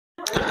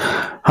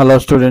Hello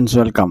students,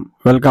 welcome.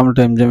 Welcome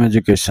to MGM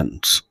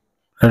Educations.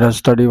 Let us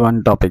study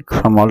one topic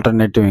from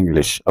alternative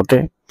English.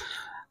 Okay,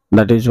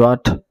 that is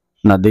what?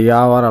 Now the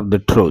hour of the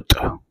truth.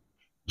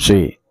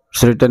 See,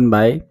 it's written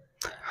by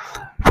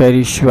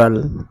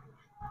Percival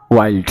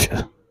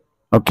Wilde.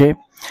 Okay,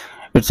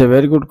 it's a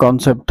very good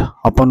concept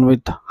upon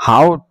with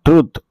how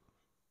truth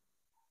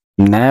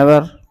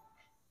never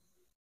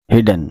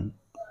hidden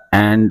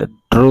and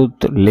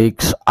truth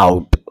leaks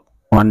out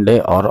one day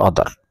or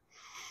other.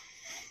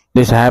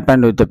 This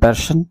happened with the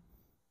person,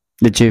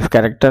 the chief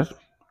character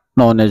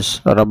known as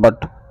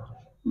Robert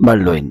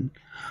Baldwin.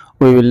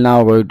 We will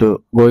now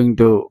going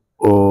to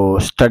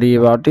study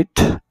about it,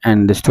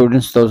 and the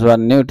students, those who are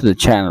new to the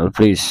channel,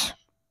 please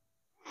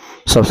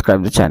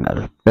subscribe the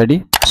channel.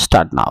 Ready?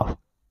 Start now.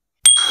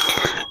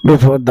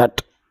 Before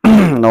that,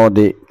 know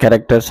the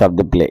characters of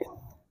the play.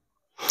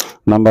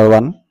 Number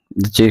one,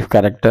 the chief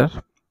character,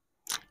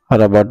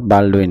 Robert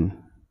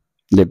Baldwin,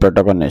 the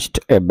protagonist,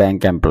 a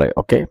bank employee.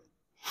 Okay.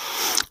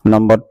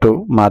 Number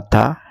two,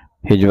 Martha,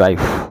 his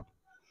wife.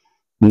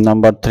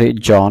 Number three,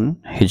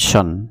 John, his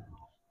son.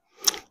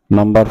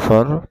 Number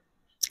four,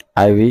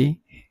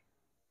 Ivy,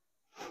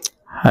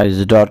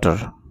 his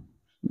daughter.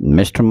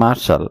 Mr.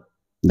 Marshall,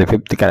 the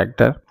fifth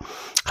character,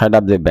 head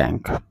of the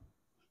bank.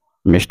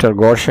 Mr.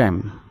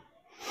 Gorsham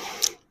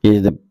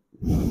is the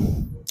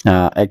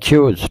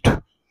accused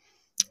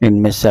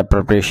in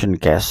misappropriation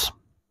case,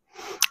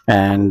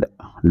 and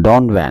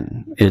Don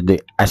Van is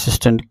the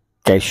assistant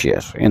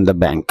cashier in the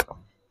bank.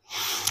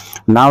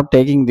 Now,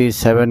 taking these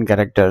seven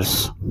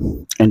characters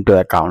into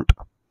account,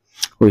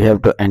 we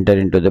have to enter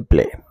into the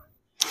play.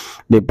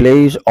 The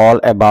play is all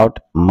about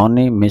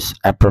money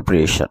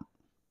misappropriation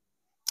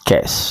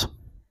case,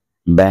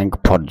 bank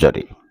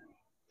forgery,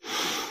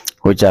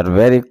 which are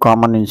very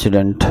common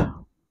incident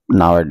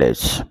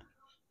nowadays.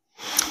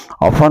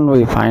 Often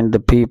we find the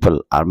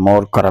people are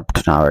more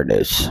corrupt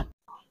nowadays.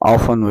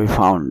 Often we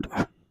found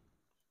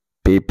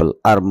people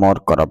are more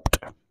corrupt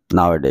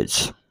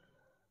nowadays.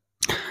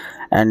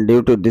 And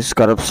due to this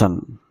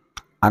corruption,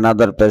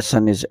 another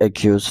person is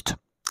accused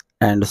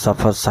and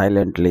suffers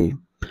silently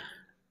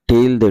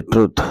till the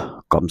truth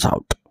comes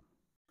out.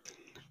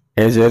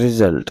 As a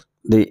result,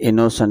 the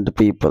innocent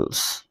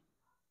peoples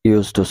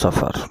used to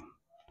suffer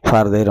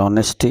for their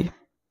honesty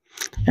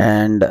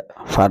and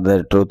for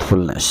their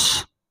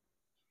truthfulness.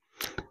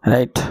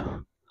 Right?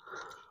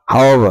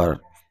 However,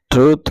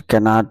 truth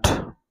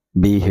cannot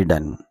be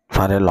hidden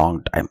for a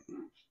long time.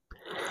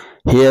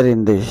 Here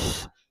in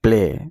this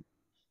play,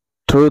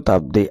 truth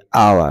of the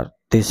hour,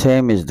 the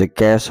same is the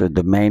case with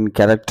the main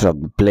character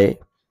of the play,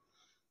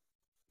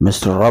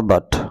 Mr.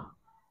 Robert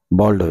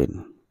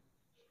Baldwin,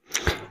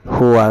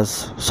 who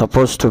was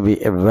supposed to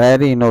be a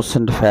very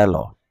innocent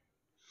fellow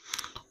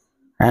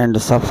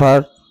and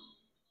suffered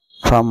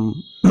from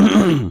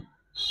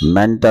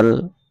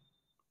mental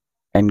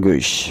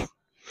anguish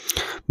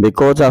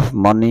because of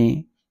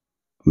money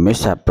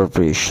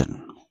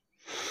misappropriation.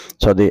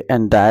 So the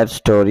entire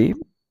story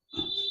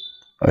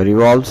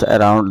revolves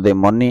around the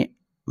money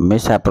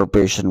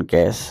misappropriation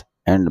case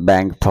and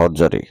bank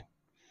forgery.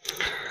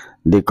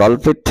 The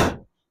culprit,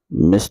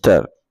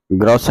 Mr.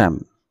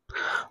 Grosham,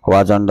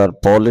 was under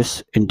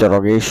police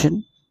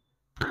interrogation,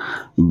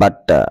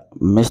 but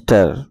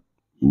Mr.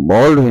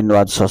 Baldwin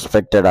was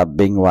suspected of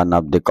being one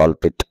of the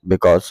culprit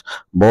because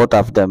both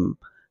of them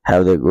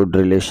have a good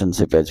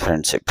relationship as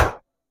friendship.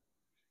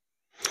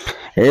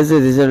 As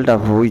a result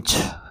of which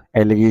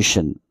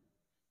allegation,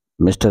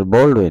 Mr.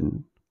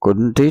 Baldwin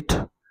couldn't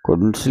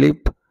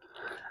sleep,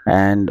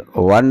 and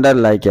wandered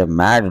like a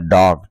mad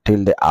dog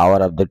till the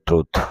hour of the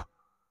truth.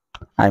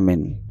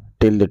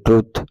 Till the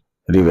truth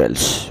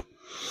reveals.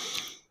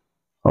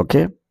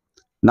 Okay?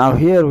 Now,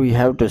 here we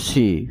have to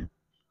see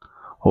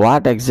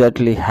what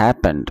exactly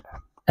happened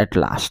at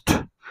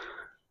last.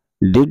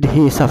 Did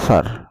he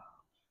suffer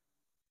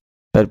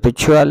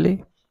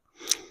perpetually?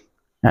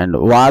 And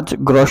was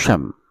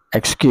Grosham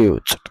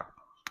excused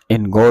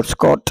in God's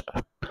court?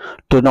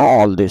 To know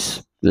all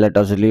this, let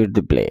us read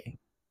the play,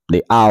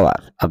 The Hour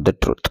of the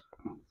Truth.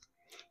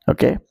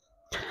 Okay?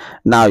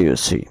 Now you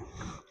see,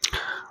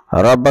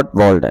 Robert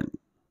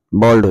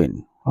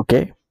Baldwin,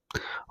 okay,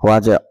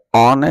 was an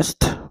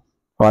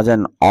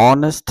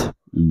honest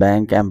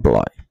bank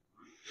employee.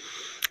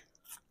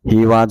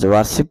 He was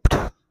worshipped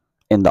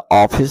in the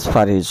office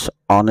for his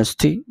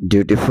honesty,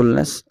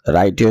 dutifulness,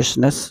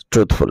 righteousness,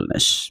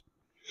 truthfulness.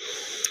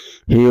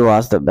 He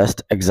was the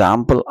best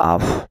example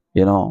of,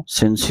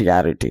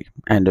 sincerity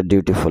and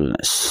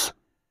dutifulness.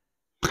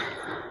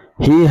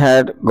 He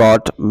had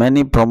got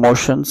many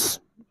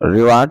promotions,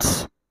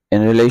 rewards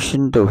in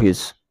relation to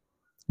his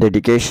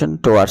dedication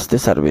towards the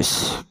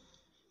service.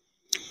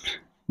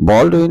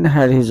 Baldwin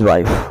had his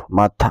wife,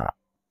 Martha,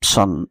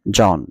 son,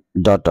 John,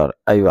 daughter,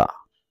 Ivy.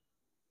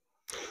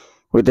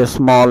 With a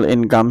small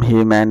income,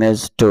 he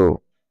managed to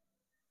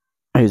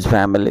his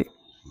family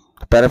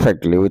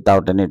perfectly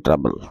without any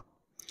trouble.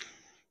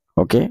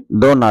 Okay,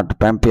 though not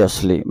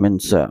pompously,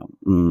 means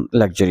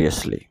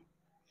luxuriously.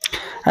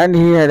 And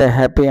he had a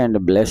happy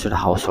and blessed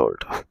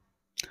household.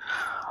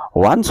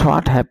 Once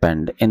what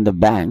happened in the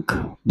bank,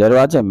 there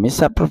was a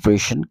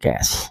misappropriation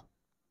case.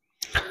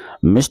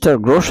 Mr.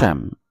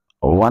 Grosham,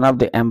 one of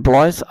the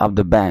employees of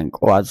the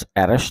bank, was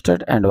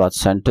arrested and was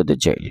sent to the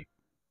jail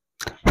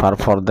for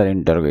further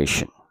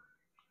interrogation.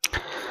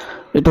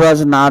 It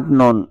was not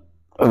known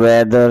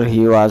whether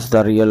he was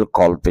the real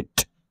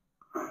culprit.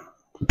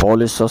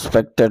 Police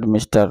suspected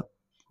Mr.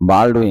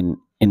 Baldwin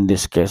in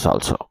this case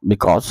also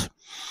because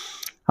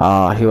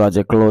he was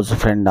a close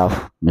friend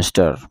of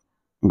Mr.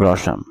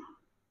 Grosham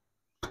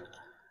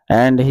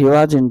and he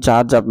was in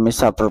charge of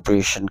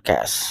misappropriation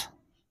case.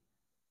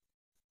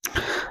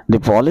 The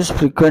police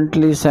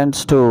frequently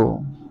sends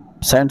for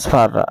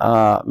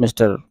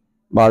Mr.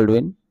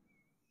 Baldwin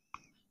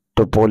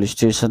to police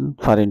station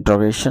for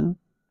interrogation.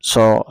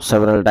 So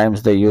several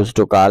times they used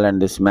to call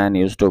and this man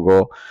used to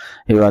go.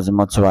 He was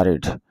much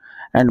worried.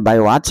 And by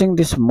watching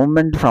this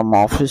movement from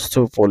office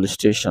to police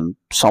station,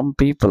 some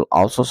people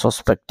also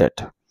suspected.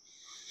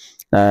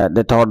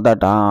 They thought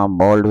that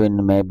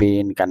Baldwin may be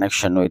in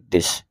connection with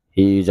this.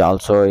 He is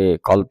also a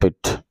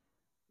culprit.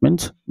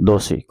 Means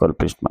dosi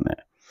culprit mane.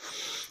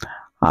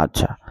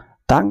 Acha.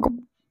 Thank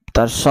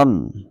their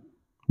son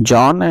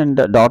John and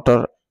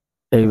daughter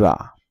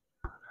Eva.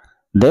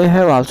 They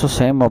have also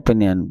same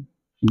opinion.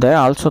 They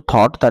also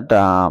thought that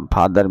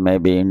father may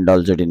be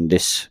indulged in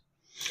this.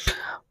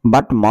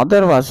 But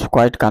mother was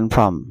quite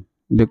confirmed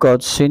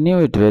because she knew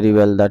it very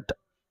well that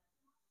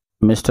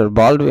Mr.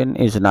 Baldwin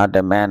is not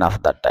a man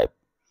of that type.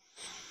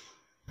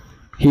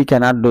 He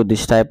cannot do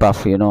this type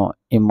of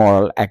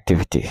immoral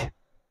activity.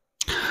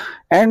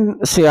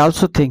 And she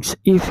also thinks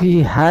if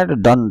he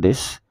had done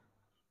this,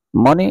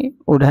 money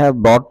would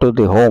have brought to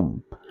the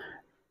home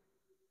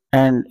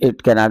and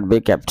it cannot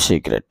be kept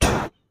secret.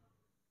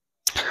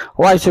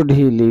 Why should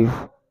he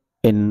live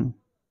in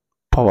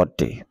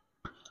poverty?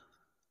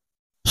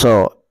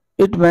 So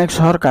it makes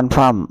her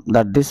confirm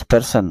that this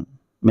person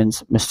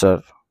means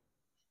Mr.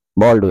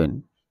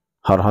 Baldwin,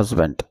 her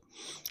husband,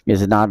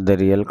 is not the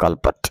real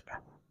culprit.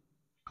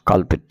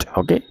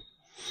 Okay?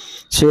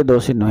 Se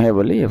dosi nuhe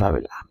boli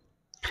bhavila.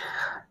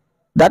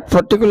 That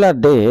particular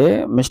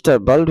day, Mr.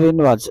 Baldwin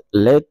was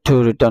late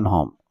to return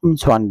home.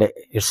 Means one day,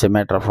 it's a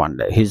matter of one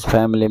day. His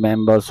family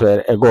members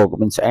were agog,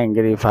 means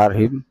angry for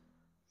him.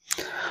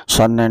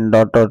 Son and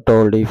daughter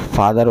told if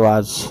father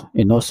was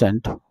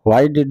innocent,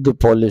 why did the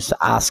police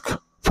ask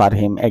for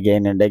him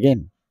again and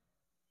again?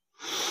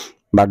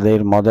 But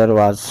their mother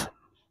was,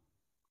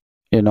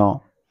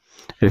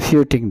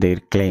 refuting their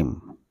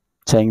claim,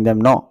 saying them,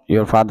 no,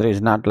 your father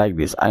is not like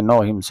this. I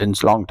know him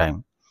since long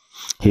time.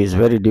 He is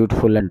very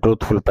dutiful and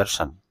truthful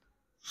person.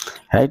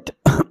 Right?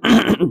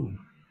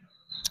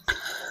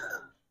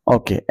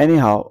 Okay,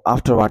 anyhow,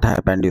 after what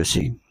happened, you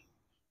see,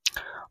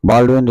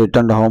 Baldwin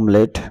returned home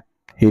late.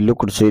 He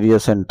looked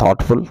serious and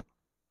thoughtful.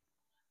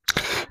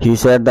 He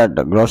said that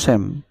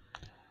Grosham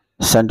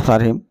sent for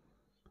him.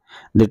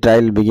 The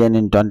trial began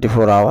in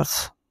 24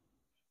 hours.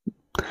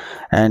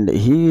 And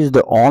he is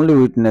the only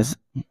witness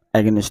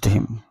against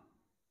him.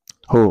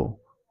 Who?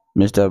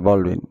 Mr.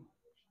 Baldwin.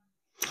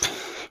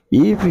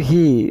 If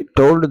he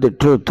told the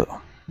truth,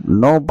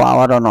 no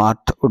power on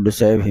earth would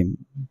save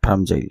him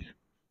from jail.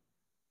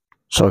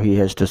 So he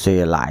has to say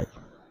a lie.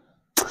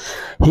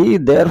 He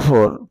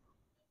therefore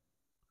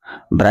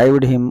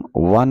bribed him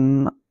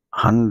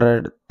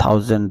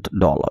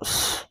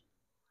 $100,000.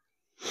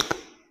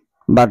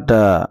 But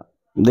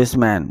this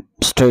man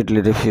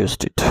straightly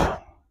refused it.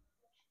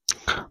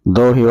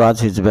 Though he was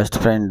his best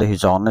friend,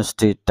 his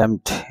honesty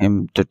tempted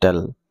him to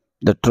tell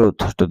the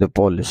truth to the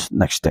police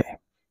next day.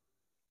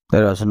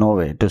 There was no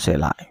way to say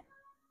lie.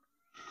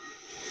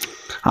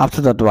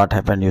 After that, what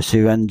happened? You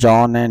see, when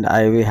John and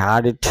Ivy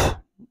had it,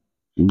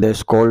 they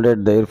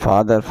scolded their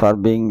father for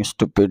being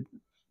stupid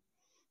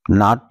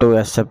not to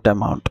accept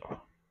amount.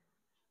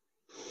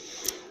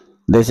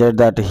 They said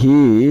that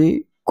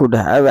he could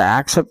have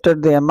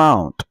accepted the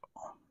amount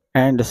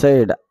and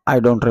said, I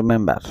don't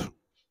remember.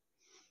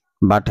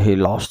 But he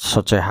lost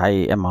such a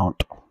high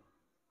amount.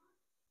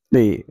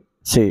 The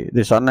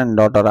son and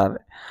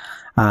daughter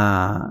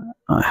are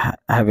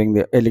having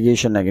the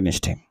allegation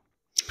against him.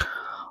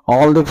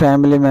 All the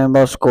family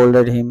members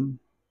scolded him.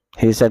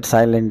 He said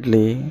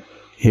silently,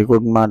 he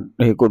could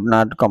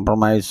not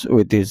compromise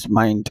with his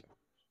mind.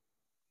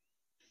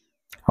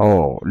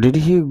 Oh, did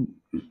he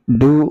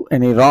do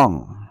any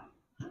wrong?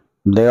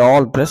 They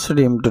all pressed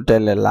him to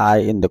tell a lie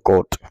in the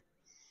court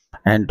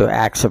and to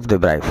accept the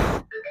bribe.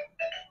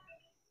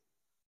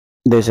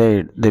 They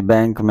said the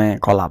bank may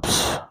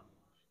collapse.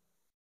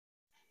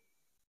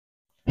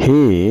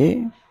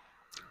 He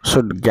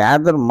should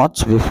gather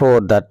much before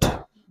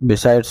that.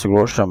 Besides,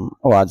 Grosham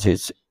was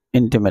his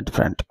intimate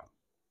friend.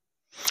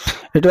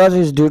 It was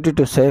his duty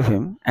to save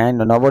him, and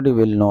nobody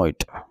will know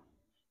it.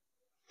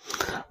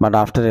 But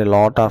after a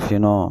lot of,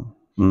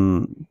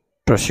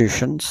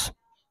 persuasions,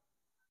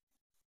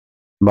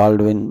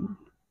 Baldwin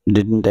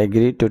didn't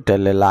agree to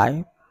tell a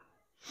lie.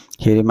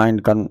 He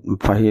remained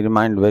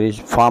very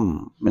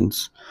firm,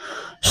 means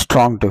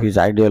strong to his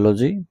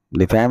ideology.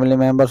 The family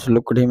members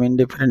looked at him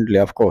indifferently,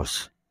 of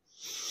course.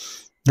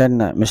 Then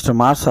Mr.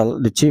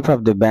 Marshall, the chief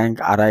of the bank,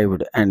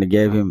 arrived and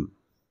gave him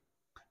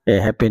a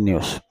happy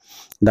news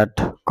that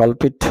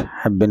culprit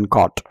had been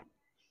caught.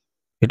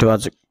 It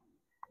was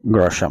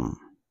Gresham.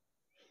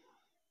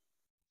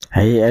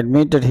 He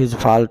admitted his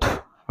fault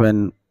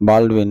when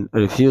Baldwin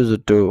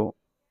refused to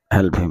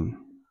help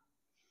him.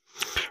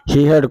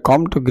 He had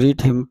come to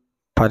greet him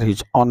for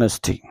his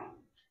honesty.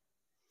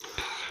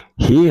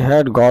 He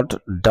had got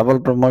double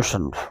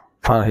promotion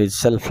for his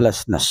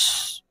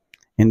selflessness.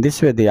 In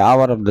this way, the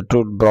hour of the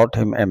truth brought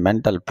him a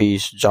mental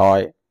peace,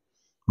 joy,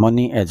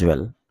 money as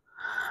well.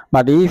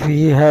 But if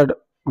he had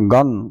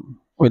gone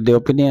with the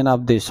opinion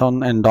of the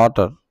son and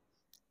daughter,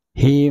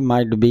 he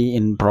might be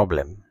in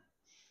problem.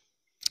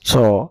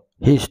 So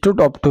he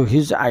stood up to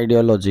his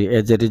ideology,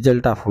 as a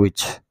result of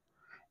which,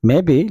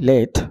 maybe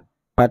late,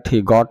 but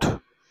he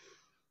got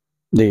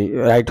the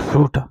right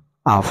fruit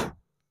of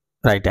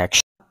right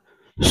action.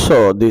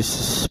 So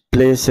this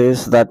place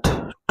says that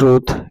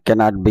truth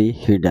cannot be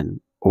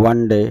hidden.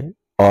 One day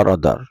or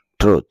other,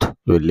 truth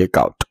will leak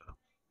out.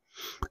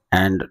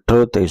 And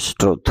truth is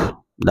truth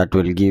that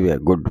will give a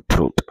good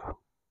fruit.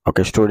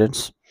 Okay,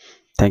 students,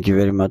 thank you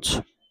very much.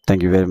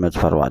 Thank you very much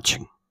for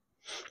watching.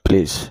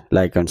 Please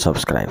like and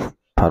subscribe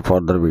for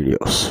further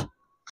videos.